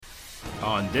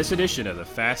On this edition of the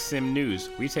Fast Sim News,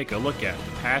 we take a look at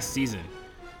the past season,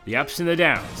 the ups and the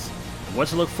downs, and what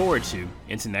to look forward to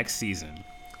into next season.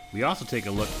 We also take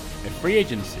a look at free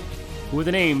agency, who are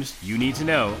the names you need to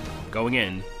know going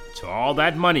in to all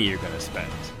that money you're going to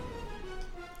spend.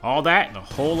 All that and a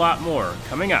whole lot more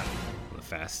coming up on the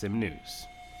Fast Sim News.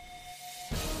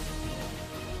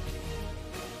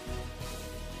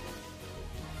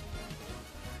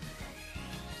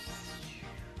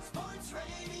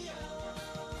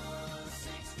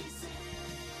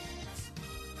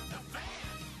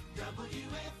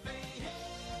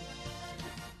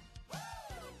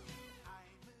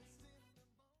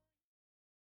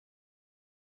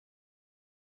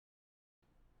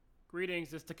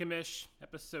 Greetings, it's the Commish,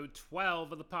 episode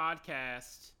 12 of the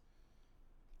podcast.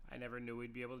 I never knew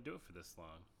we'd be able to do it for this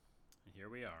long, and here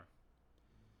we are.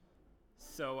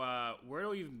 So, where do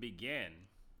we even begin?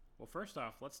 Well, first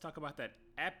off, let's talk about that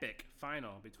epic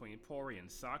final between Pori and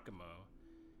Sakamo.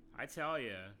 I tell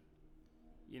you,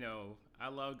 I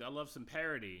love some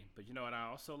parody, but you know what I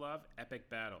also love? Epic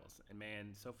battles. And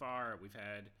man, so far we've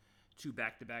had two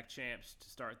back-to-back champs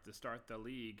to start the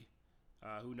league.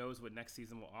 Who knows what next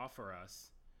season will offer us?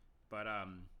 But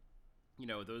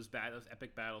those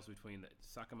epic battles between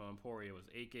Sakamo and Pori was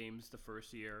 8 games the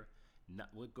first year,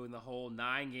 going the whole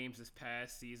 9 games this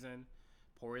past season.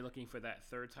 Pori looking for that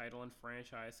third title in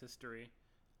franchise history.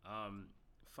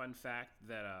 Fun fact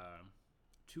that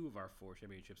 2 of our 4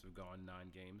 championships have gone 9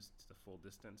 games to the full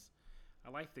distance. I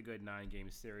like the good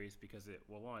 9-game series because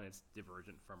it's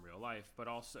divergent from real life, but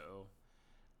also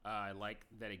I like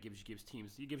that it gives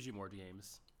you more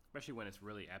games, especially when it's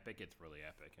really epic. It's really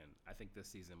epic, and I think this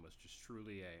season was just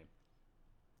truly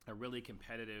a really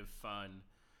competitive, fun,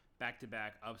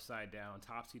 back-to-back, upside-down,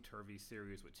 topsy-turvy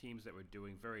series with teams that were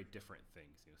doing very different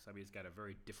things. Somebody's got a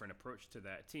very different approach to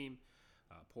that team.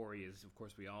 Pori is, of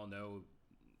course, we all know,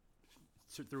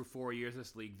 through 4 years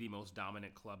this league, the most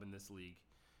dominant club in this league,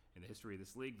 in the history of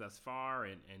this league thus far,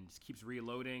 and just keeps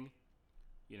reloading.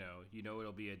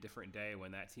 It'll be a different day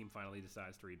when that team finally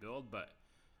decides to rebuild, but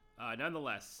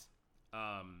nonetheless,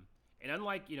 and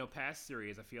unlike past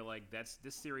series, I feel like this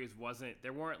series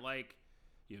there weren't like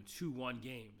 2-1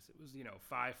 games. It was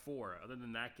 5-4. Other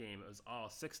than that game, it was all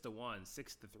 6-1,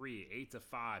 6-3,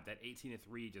 8-5. That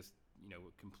 18-3 just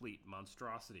complete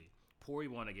monstrosity. Pori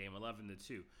won a game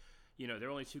 11-2. There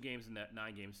were only 2 games in that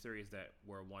 9-game series that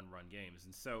were 1-run games,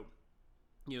 and so.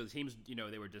 The teams,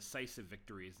 they were decisive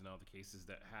victories in all the cases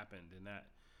that happened, and that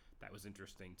was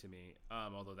interesting to me.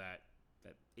 Although that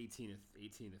 18-3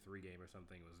 game or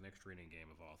something was an extra inning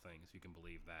game of all things, you can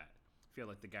believe that. I feel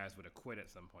like the guys would have quit at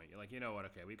some point. You're like, you know what?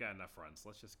 Okay, we've got enough runs.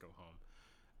 Let's just go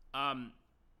home.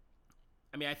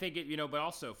 I think but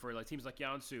also for teams like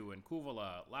Yansu and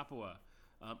Kuvala, Lapua,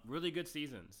 really good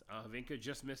seasons. Vinca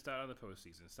just missed out on the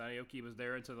postseason. Sanayoki was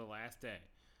there until the last day.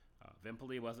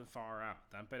 Vimpoli wasn't far out.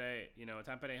 Tampere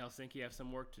Helsinki have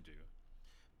some work to do.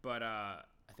 But I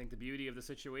think the beauty of the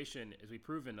situation, as we've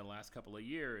proven the last couple of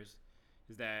years,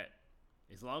 is that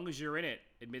as long as you're in it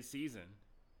at mid-season,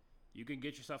 you can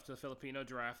get yourself to the Filipino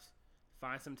draft,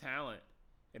 find some talent,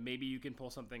 and maybe you can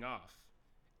pull something off.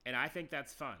 And I think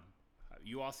that's fun.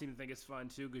 You all seem to think it's fun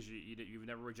too because you've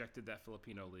never rejected that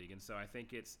Filipino league. And so I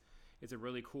think it's a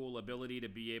really cool ability to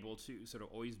be able to sort of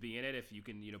always be in it. If you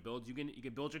can, build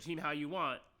your team how you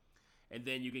want, and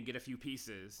then you can get a few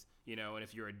pieces, and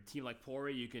if you're a team like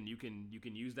Pori, you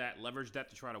can use that, leverage that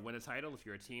to try to win a title. If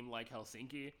you're a team like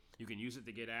Helsinki, you can use it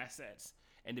to get assets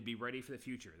and to be ready for the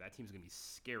future. That team's going to be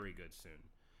scary good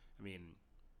soon.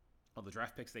 All the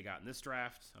draft picks they got in this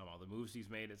draft, all the moves he's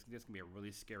made, it's going to be a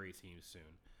really scary team soon.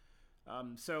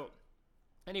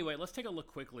 Anyway, let's take a look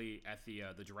quickly at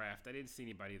the draft. I didn't see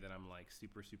anybody that I'm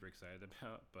super, super excited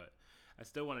about, but I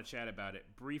still want to chat about it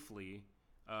briefly.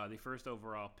 The first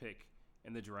overall pick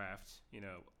in the draft,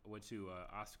 went to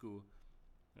Asku.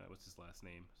 What's his last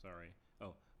name? Sorry.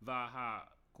 Oh,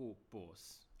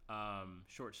 Vahakopoulos.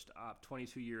 Shortstop,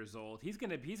 22 years old. He's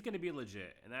gonna be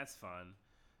legit, and that's fun.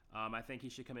 I think he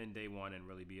should come in day one and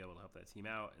really be able to help that team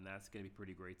out, and that's gonna be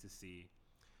pretty great to see.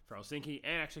 For Helsinki,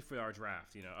 and actually for our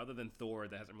draft, other than Thor,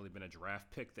 that hasn't really been a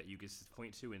draft pick that you could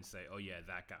point to and say, oh yeah,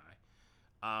 that guy.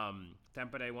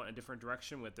 Tampere went a different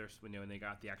direction with when they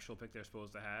got the actual pick they're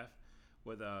supposed to have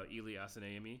with Ili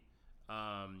Asanemi.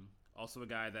 Also a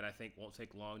guy that I think won't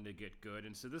take long to get good,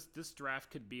 and so this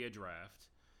draft could be a draft,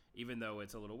 even though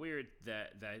it's a little weird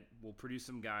that will produce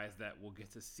some guys that we'll get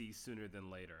to see sooner than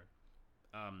later.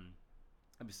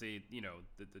 Obviously,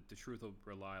 the truth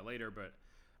will lie later, but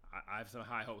I have some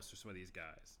high hopes for some of these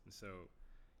guys. And so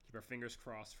keep our fingers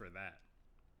crossed for that.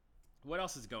 What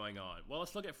else is going on? Well,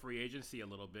 let's look at free agency a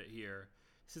little bit here.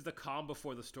 this is the calm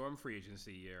before the storm free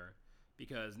agency year,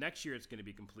 because next year it's going to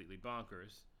be completely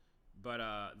bonkers. But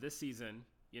this season,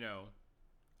 well,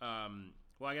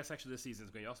 I guess actually this season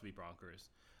is going to also be bonkers.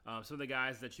 Some of the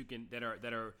guys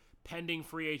that are pending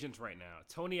free agents right now: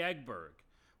 Tony Eggberg,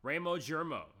 Ramo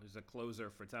Germo, who's a closer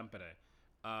for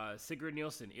Tampere, Sigurd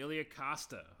Nielsen, Ilya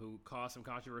Costa, who caused some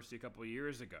controversy a couple of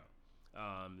years ago.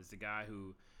 Is the guy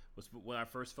who was one of our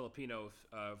first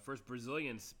first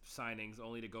Brazilian signings,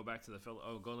 only to go back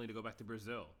to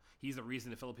Brazil. He's the reason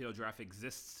the Filipino draft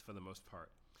exists for the most part.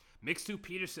 Mixu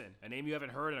Peterson, a name you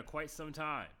haven't heard in quite some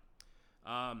time.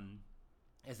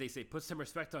 As they say, put some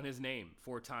respect on his name.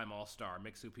 4-time All-Star,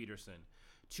 Mixu Peterson.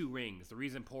 2 rings. The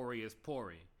reason Pori is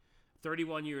Pori.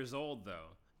 31 years old, though.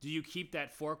 Do you keep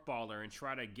that forkballer and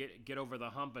try to get over the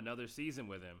hump another season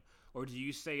with him? Or do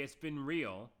you say it's been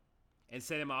real and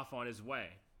set him off on his way?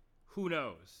 Who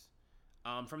knows?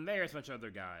 From there, it's a bunch of other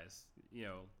guys,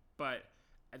 But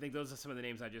I think those are some of the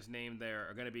names I just named there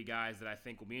are going to be guys that I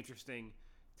think will be interesting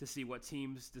to see what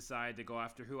teams decide to go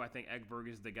after who. I think Eggberg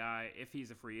is the guy, if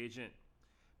he's a free agent,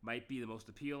 might be the most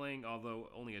appealing, although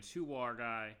only a 2-WAR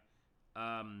guy.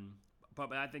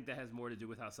 But I think that has more to do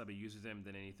with how Subby uses him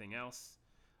than anything else.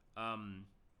 But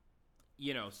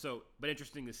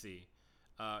interesting to see.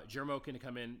 Germo can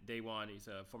come in day one. He's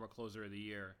a former closer of the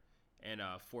year and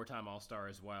a 4-time All-Star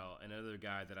as well. Another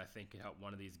guy that I think could help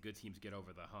one of these good teams get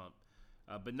over the hump.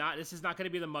 This is not going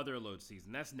to be the mother load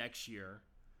season. That's next year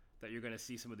that you're going to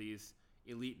see some of these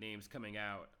elite names coming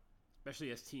out,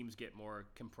 especially as teams get more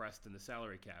compressed in the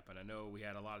salary cap. And I know we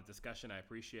had a lot of discussion. I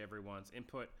appreciate everyone's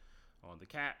input on the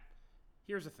cap.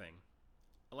 Here's the thing.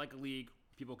 I like a league.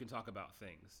 People can talk about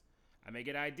things. I may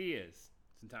get ideas.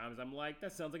 Sometimes I'm like,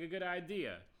 that sounds like a good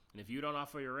idea. And if you don't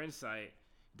offer your insight,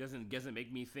 it doesn't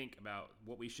make me think about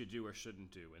what we should do or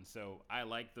shouldn't do. And so I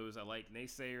like those. I like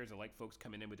naysayers. I like folks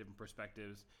coming in with different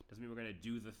perspectives. Doesn't mean we're going to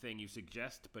do the thing you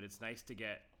suggest, but it's nice to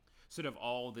get sort of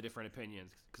all the different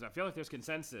opinions, because I feel like there's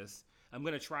consensus. I'm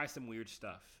going to try some weird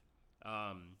stuff.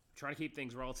 Trying to keep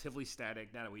things relatively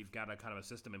static now that we've got a kind of a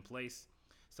system in place.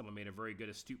 Someone made a very good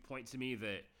astute point to me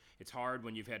that it's hard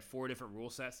when you've had 4 different rule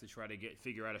sets to try to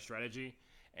figure out a strategy,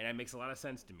 and that makes a lot of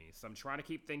sense to me. So I'm trying to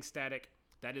keep things static.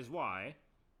 That is why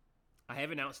I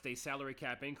have announced a salary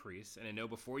cap increase, and I know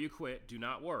before you quit, do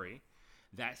not worry.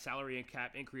 That salary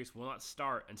cap increase will not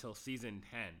start until season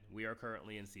 10. We are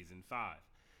currently in season 5.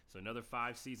 So another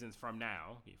 5 seasons from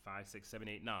now, 5, 6, 7,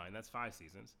 8, 9, that's 5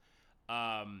 seasons.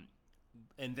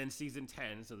 And then season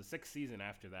 10, so the 6th season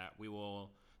after that,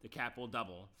 the cap will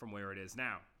double from where it is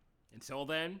now. Until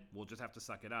then, we'll just have to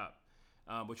suck it up,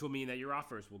 which will mean that your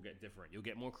offers will get different. You'll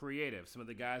get more creative. Some of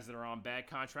the guys that are on bad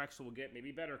contracts will get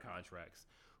maybe better contracts.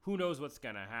 Who knows what's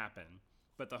going to happen?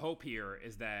 But the hope here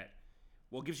is that,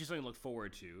 well, it gives you something to look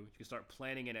forward to. You can start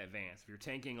planning in advance. If you're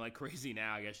tanking like crazy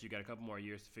now, I guess you got a couple more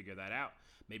years to figure that out.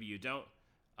 Maybe you don't.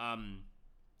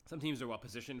 Some teams are well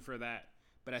positioned for that.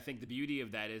 But I think the beauty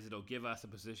of that is it'll give us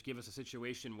a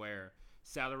situation where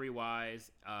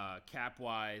salary-wise,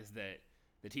 cap-wise, that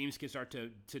the teams can start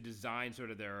to design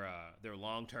sort of their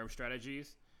long-term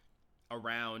strategies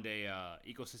around a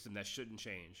ecosystem that shouldn't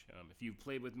change. If you've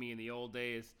played with me in the old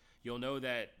days, you'll know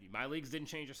that my leagues didn't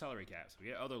change their salary caps. We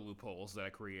had other loopholes that I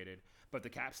created, but the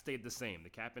cap stayed the same. The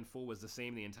cap in full was the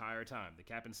same the entire time. The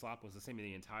cap in slop was the same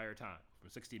the entire time, from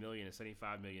 $60 million to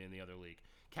 $75 million in the other league.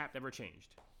 Cap never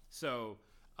changed. So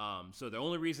the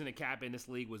only reason the cap in this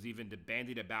league was even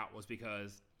bandied about was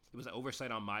because it was an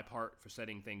oversight on my part for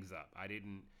setting things up. I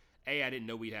didn't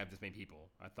know we'd have this many people.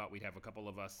 I thought we'd have a couple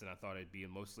of us, and I thought it'd be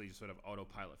mostly just sort of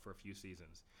autopilot for a few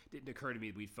seasons. It didn't occur to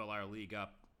me that we'd fill our league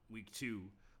up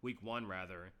week 1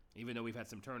 rather. Even though we've had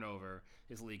some turnover,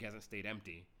 this league hasn't stayed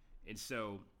empty. And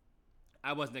so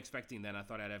I wasn't expecting that. I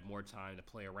thought I'd have more time to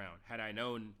play around. Had I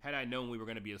known we were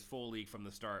going to be a full league from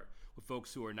the start with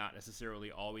folks who are not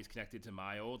necessarily always connected to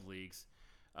my old leagues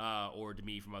or to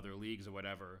me from other leagues or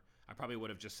whatever, I probably would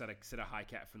have just set a high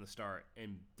cap from the start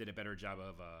and did a better job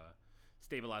of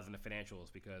stabilizing the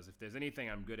financials, because if there's anything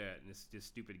I'm good at in this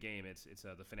stupid game, it's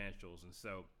the financials. And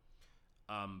so,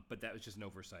 but that was just an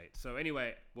oversight. So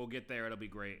anyway, we'll get there. It'll be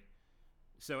great.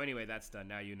 So anyway, that's done.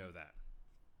 Now you know that.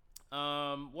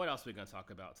 What else are we going to talk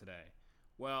about today?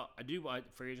 Well,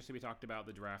 free agency we talked about.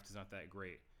 The draft is not that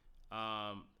great.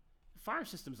 Farm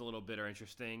systems a little bit are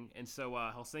interesting. And so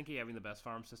Helsinki having the best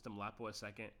farm system, Lapua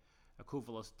second,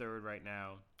 Akuvala's third right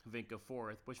now, Vinca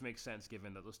fourth, which makes sense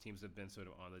given that those teams have been sort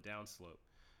of on the downslope.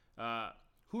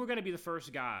 Who are going to be the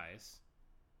first guys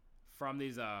from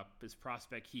this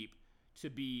prospect heap to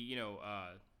be,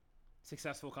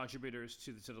 successful contributors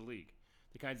to the league?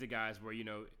 The kinds of guys where,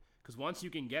 because once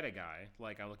you can get a guy,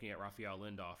 like I'm looking at Rafael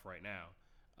Lindhoff right now,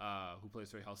 who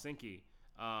plays for Helsinki.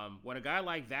 When a guy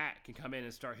like that can come in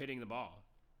and start hitting the ball,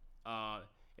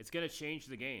 it's going to change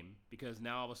the game because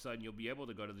now all of a sudden you'll be able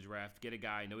to go to the draft, get a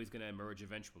guy, know he's going to emerge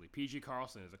eventually. PG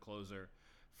Carlson is a closer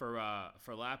for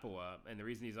Lapua, and the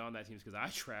reason he's on that team is because I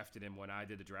drafted him when I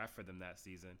did the draft for them that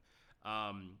season.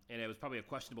 And it was probably a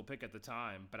questionable pick at the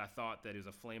time, but I thought that he was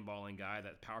a flame balling guy,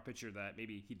 that power pitcher that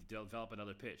maybe he'd develop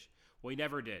another pitch. Well, he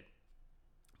never did,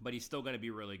 but he's still going to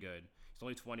be really good. He's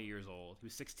only 20 years old. He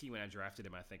was 16 when I drafted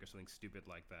him, I think, or something stupid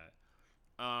like that.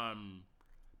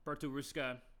 Pertu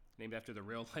Ruska, named after the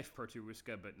real life Pertu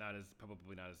Ruska, but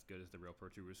probably not as good as the real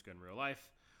Pertu Ruska in real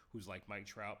life, who's like Mike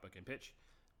Trout but can pitch.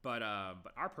 But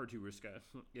our Pertu Ruska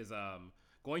is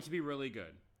going to be really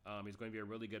good. He's going to be a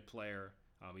really good player.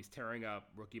 He's tearing up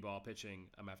rookie ball pitching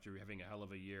after having a hell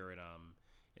of a year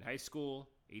in high school,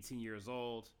 18 years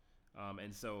old.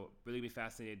 And so really be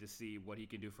fascinated to see what he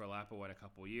can do for Lapua in a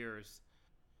couple years.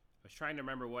 I was trying to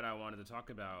remember what I wanted to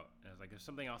talk about. And I was like, there's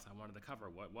something else I wanted to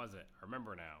cover. What was it? I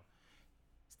remember now.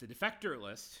 It's the defector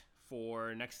list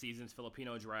for next season's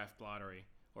Filipino draft lottery,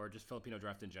 or just Filipino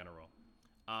draft in general.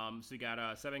 So we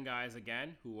got 7 guys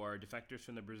again who are defectors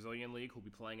from the Brazilian League who will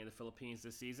be playing in the Philippines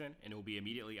this season and who will be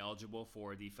immediately eligible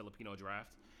for the Filipino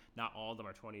draft. Not all of them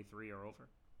are 23 or over.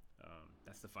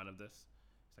 That's the fun of this,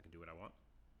 so I can do what I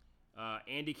want.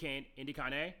 Andy Cane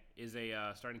is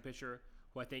a starting pitcher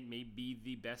who I think may be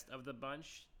the best of the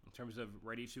bunch in terms of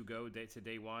ready to go to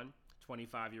day one.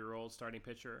 25-year-old starting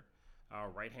pitcher,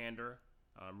 right-hander,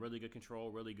 really good control,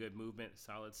 really good movement,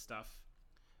 solid stuff.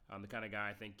 The kind of guy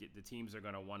I think the teams are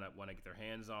going to want to get their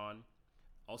hands on.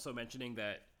 Also mentioning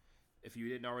that if you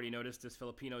didn't already notice, this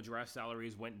Filipino draft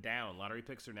salaries went down. Lottery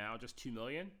picks are now just $2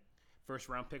 million. First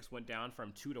round picks went down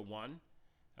from 2 to 1.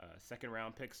 Second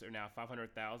round picks are now $500,000,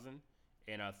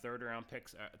 and third round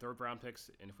picks,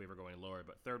 and if we ever go any lower,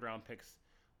 but third round picks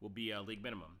will be a league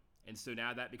minimum. And so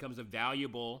now that becomes a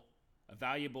valuable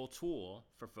tool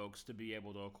for folks to be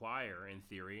able to acquire in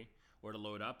theory or to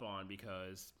load up on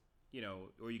because.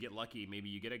 Or you get lucky, maybe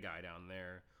you get a guy down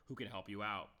there who can help you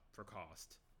out for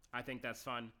cost. I think that's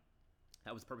fun.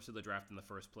 That was the purpose of the draft in the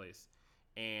first place.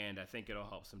 And I think it'll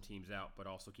help some teams out, but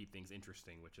also keep things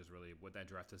interesting, which is really what that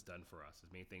draft has done for us.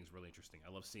 It's made things really interesting.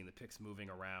 I love seeing the picks moving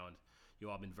around. You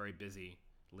all have been very busy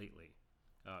lately.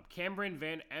 Cameron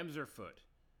Van Emserfoot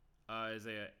is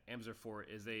a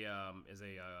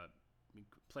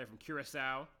player from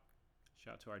Curacao.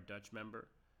 Shout out to our Dutch member.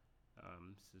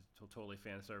 This is totally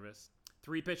fan service.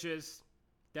 3 pitches,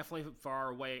 definitely far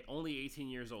away, only 18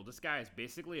 years old. This guy is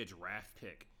basically a draft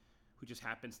pick who just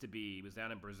happens to be, he was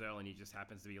down in Brazil and he just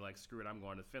happens to be like, screw it, I'm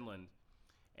going to Finland.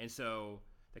 And so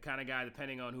the kind of guy,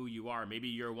 depending on who you are, maybe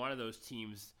you're one of those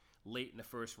teams late in the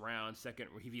first round, second,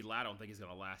 I don't think he's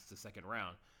going to last the second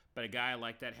round. But a guy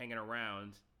like that hanging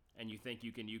around and you think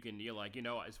you're like,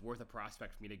 it's worth a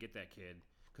prospect for me to get that kid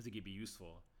because he could be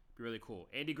useful. Be really cool.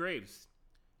 Andy Graves,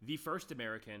 the first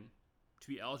American to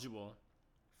be eligible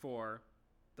for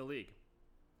the league.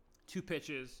 2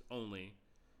 pitches only.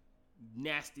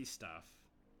 Nasty stuff.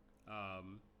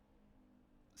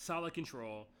 Solid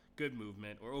control. Good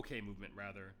movement, or okay movement,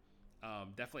 rather.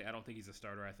 Definitely, I don't think he's a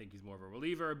starter. I think he's more of a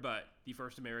reliever, but the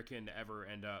first American to ever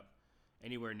end up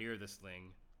anywhere near this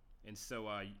thing. And so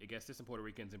I guess there's some Puerto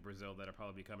Ricans in Brazil that will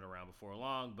probably be coming around before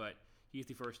long, but he's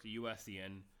the first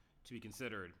USCN to be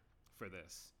considered for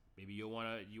this. Maybe you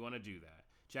want to do that.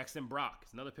 Jackson Brock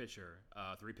is another pitcher,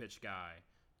 3-pitch guy,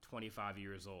 25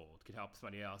 years old. Could help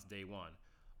somebody else day one.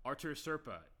 Artur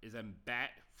Serpa is a bat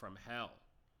from hell.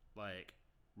 Like,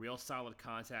 real solid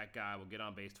contact guy, will get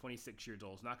on base, 26 years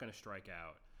old, is not going to strike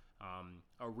out.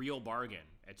 A real bargain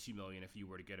at $2 million if you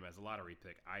were to get him as a lottery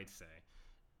pick, I'd say.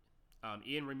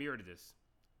 Ian Ramirez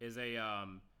is a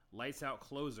lights-out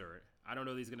closer. I don't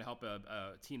know that he's going to help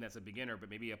a team that's a beginner, but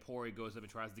maybe a Pori goes up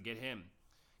and tries to get him.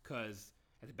 Because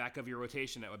at the back of your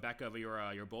rotation, at the back of your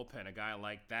bullpen, a guy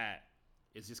like that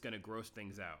is just going to gross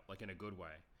things out, like in a good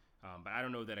way. But I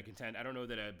don't know that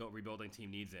a rebuilding team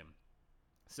needs him.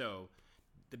 So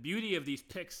the beauty of these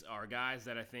picks are guys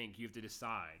that I think you have to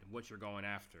decide what you're going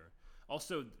after.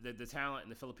 Also, the talent in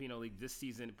the Filipino League this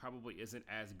season probably isn't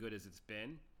as good as it's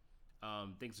been.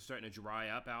 Things are starting to dry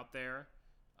up out there.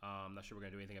 I'm not sure we're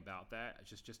going to do anything about that.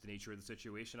 It's just the nature of the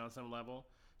situation on some level.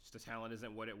 Just the talent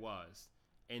isn't what it was.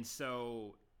 And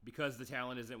so, because the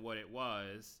talent isn't what it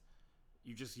was,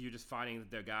 you're just finding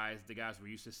that the guys we're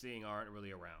used to seeing aren't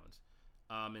really around.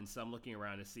 And so I'm looking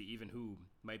around to see even who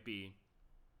might be,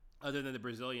 other than the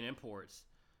Brazilian imports.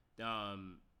 There are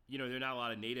not a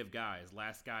lot of native guys.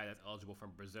 Last guy that's eligible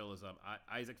from Brazil is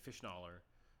Isaac Fischnaller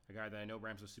a guy that I know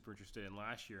Rams was super interested in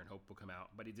last year and hoped will come out,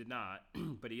 but he did not.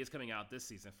 But he is coming out this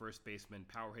season, first baseman,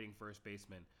 power hitting first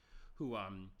baseman, who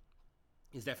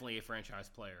is definitely a franchise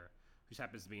player who just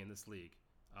happens to be in this league,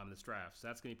 this draft. So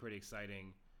that's going to be pretty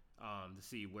exciting to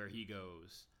see where he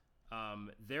goes.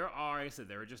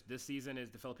 This season is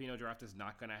the Filipino draft is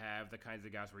not going to have the kinds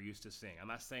of guys we're used to seeing. I'm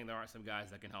not saying there aren't some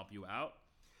guys that can help you out,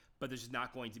 but there's just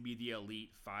not going to be the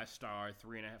elite 5-star,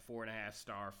 3.5,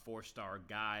 4.5-star, 4-star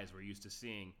guys we're used to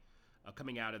seeing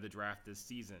coming out of the draft this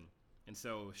season. And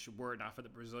so, were it not for the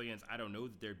Brazilians, I don't know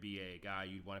that there'd be a guy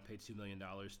you'd want to pay $2 million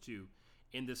to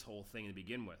in this whole thing to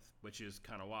begin with, which is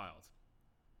kind of wild.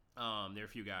 There are a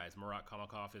few guys. Murat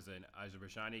Kamakov is an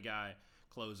Azerbaijani guy,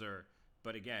 closer.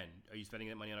 But again, are you spending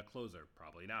that money on a closer?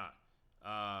 Probably not.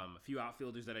 A few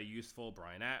outfielders that are useful.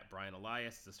 Brian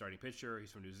Elias is a starting pitcher.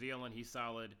 He's from New Zealand. He's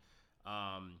solid.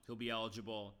 He'll be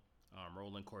eligible.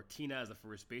 Roland Cortina as a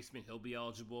first baseman. He'll be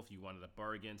eligible if you wanted a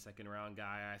bargain. Second round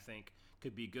guy, I think,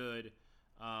 could be good.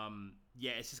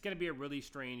 It's just going to be a really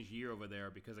strange year over there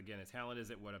because, again, the talent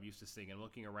isn't what I'm used to seeing. And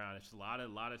looking around, it's just a lot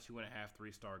of 2.5,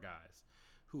 3-star guys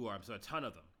so a ton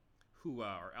of them who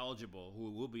are eligible,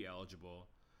 who will be eligible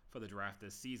for the draft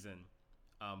this season.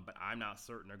 But I'm not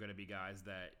certain they're going to be guys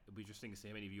that it'll be interesting to see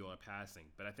how many of you are passing.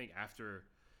 But I think after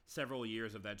several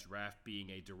years of that draft being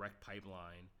a direct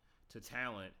pipeline to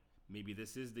talent, maybe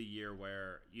this is the year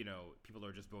where, people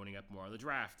are just boning up more on the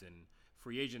draft and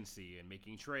free agency and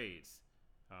making trades.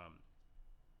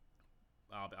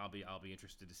 I'll be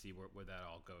interested to see where that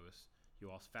all goes.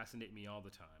 You all fascinate me all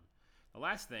the time. The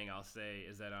last thing I'll say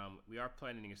is that we are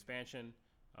planning an expansion.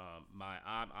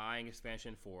 I'm eyeing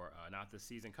expansion for not this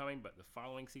season coming, but the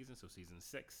following season, so season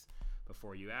 6.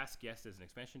 Before you ask, yes, there's an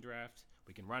expansion draft.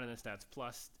 We can run it in Stats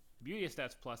Plus. The beauty of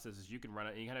Stats Plus is you can run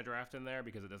any kind of draft in there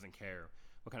because it doesn't care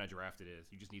what kind of draft it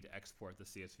is. You just need to export the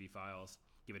CSV files,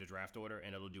 give it a draft order,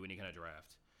 and it'll do any kind of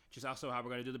draft. Which is also how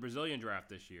we're going to do the Brazilian draft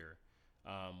this year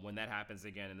when that happens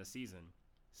again in the season.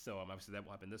 So obviously that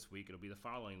will happen this week. It'll be the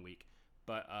following week.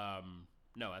 But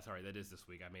no, sorry, that is this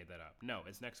week. I made that up. No,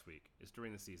 it's next week. It's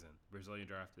during the season. Brazilian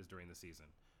draft is during the season.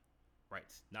 Right,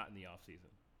 not in the off season.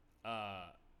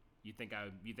 You think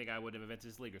I would have invented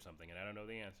this league or something, and I don't know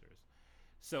the answers.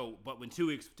 So, but in 2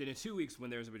 weeks,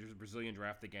 when there's a Brazilian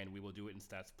draft again, we will do it in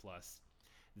Stats Plus.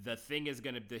 The hitch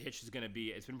is gonna be,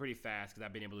 it's been pretty fast because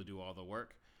I've been able to do all the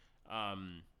work.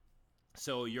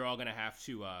 So you're all gonna have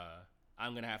to,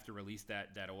 I'm gonna have to release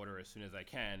that order as soon as I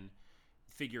can.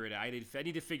 Figure it out. I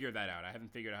need to figure that out. I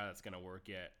haven't figured out how that's gonna work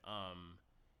yet.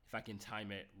 If I can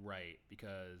time it right,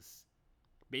 because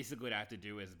basically what I have to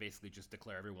do is basically just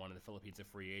declare everyone in the Philippines a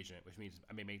free agent, which means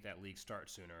I may make that league start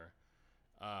sooner.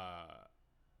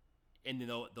 And then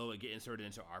they'll get inserted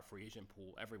into our free agent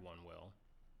pool. Everyone will.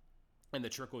 And the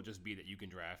trick will just be that you can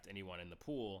draft anyone in the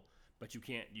pool, but you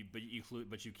can't.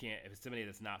 If it's somebody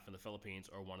that's not from the Philippines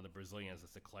or one of the Brazilians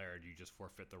that's declared, you just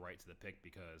forfeit the right to the pick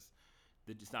because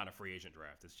it's not a free agent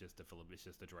draft. It's just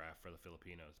a draft for the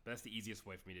Filipinos. But that's the easiest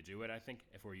way for me to do it, I think,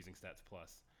 if we're using Stats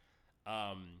Plus.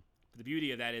 But the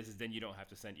beauty of that is then you don't have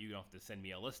to send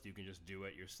me a list. You can just do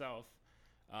it yourself.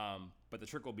 But the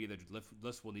trick will be the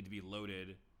list will need to be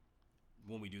loaded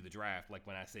when we do the draft, like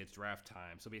when I say it's draft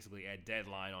time. So basically at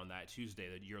deadline on that Tuesday,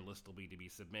 that your list will be to be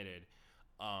submitted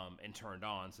and turned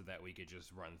on so that we could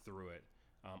just run through it.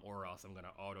 Or else I'm going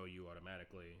to auto you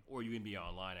automatically. Or you can be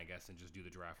online, I guess, and just do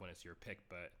the draft when it's your pick.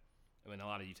 But I mean, a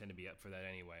lot of you tend to be up for that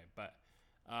anyway. But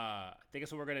I think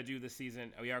that's what we're going to do this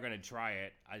season. We are going to try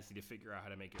it. I just need to figure out how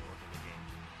to make it work in the game.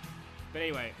 But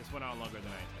anyway, this went on longer than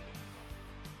I intended.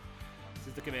 This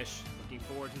is the Commish. Looking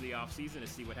forward to the offseason to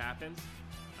see what happens.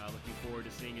 Looking forward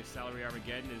to seeing if Salary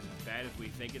Armageddon is as bad as we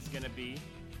think it's going to be.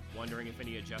 Wondering if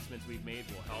any adjustments we've made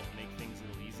will help make things a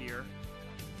little easier.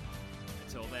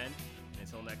 Until then,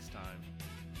 until next time,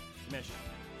 Commish.